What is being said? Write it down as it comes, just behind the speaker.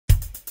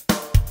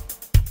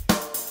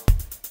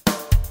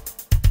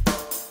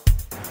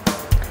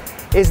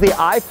Is the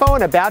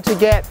iPhone about to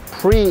get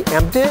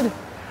preempted?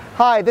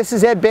 Hi, this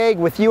is Ed Baig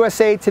with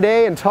USA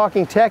Today and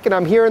Talking Tech, and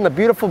I'm here in the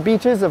beautiful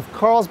beaches of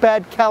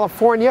Carlsbad,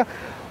 California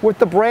with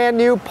the brand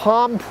new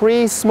Palm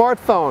Pre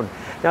smartphone.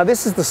 Now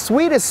this is the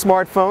sweetest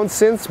smartphone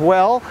since,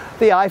 well,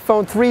 the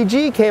iPhone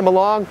 3G came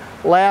along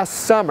last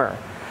summer.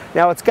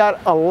 Now it's got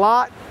a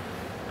lot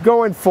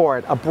going for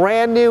it. A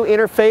brand new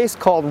interface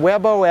called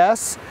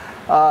WebOS.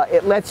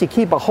 It lets you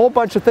keep a whole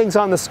bunch of things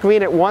on the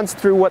screen at once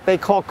through what they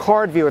call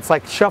card view. It's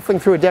like shuffling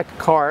through a deck of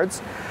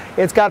cards.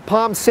 It's got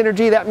Palm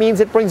Synergy. That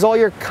means it brings all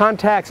your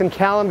contacts and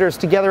calendars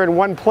together in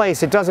one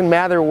place. It doesn't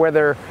matter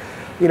whether,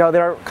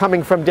 they're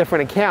coming from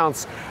different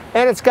accounts.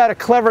 And it's got a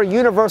clever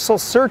universal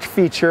search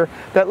feature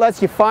that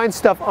lets you find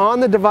stuff on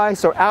the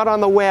device or out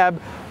on the web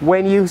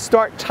when you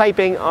start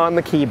typing on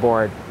the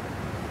keyboard.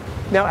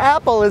 Now,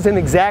 Apple isn't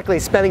exactly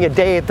spending a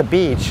day at the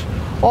beach.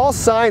 All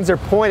signs are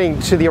pointing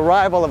to the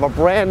arrival of a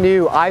brand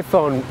new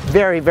iPhone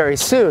very, very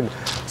soon.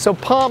 So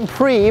Palm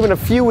Pre, even a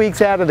few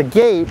weeks out of the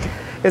gate,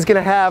 is going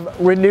to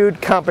have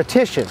renewed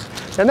competition.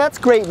 And that's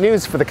great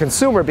news for the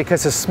consumer,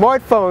 because as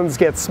smartphones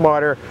get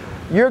smarter,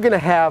 you're going to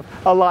have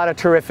a lot of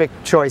terrific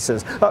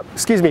choices.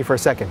 Excuse me for a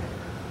second.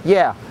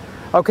 Yeah,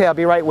 okay, I'll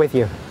be right with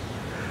you.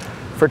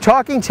 For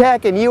Talking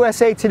Tech and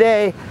USA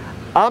Today,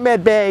 I'm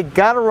Ed Baig.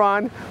 Gotta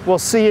run. We'll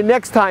see you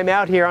next time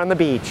out here on the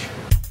beach.